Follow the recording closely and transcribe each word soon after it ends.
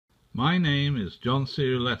My name is John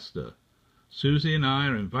Seerey-Lester. Susie and I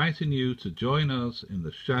are inviting you to join us in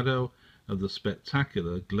the shadow of the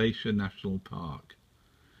spectacular Glacier National Park.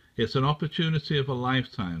 It's an opportunity of a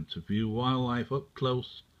lifetime to view wildlife up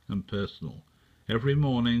close and personal every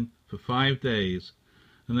morning for 5 days,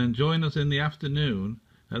 and then join us in the afternoon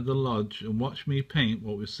at the lodge and watch me paint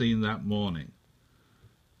what we've seen that morning.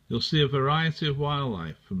 You'll see a variety of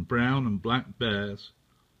wildlife, from brown and black bears,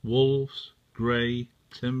 wolves, grey,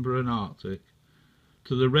 timber and arctic,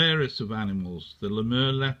 to the rarest of animals, the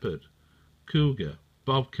lemur leopard, cougar,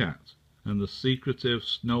 bobcat and the secretive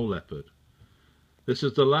snow leopard. This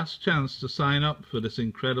is the last chance to sign up for this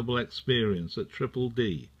incredible experience at Triple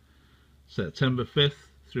D, September 5th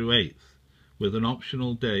through 8th, with an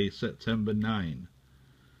optional day September 9.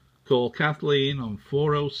 Call Kathleen on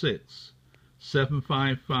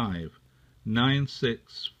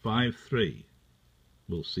 406-755-9653.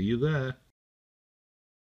 We'll see you there.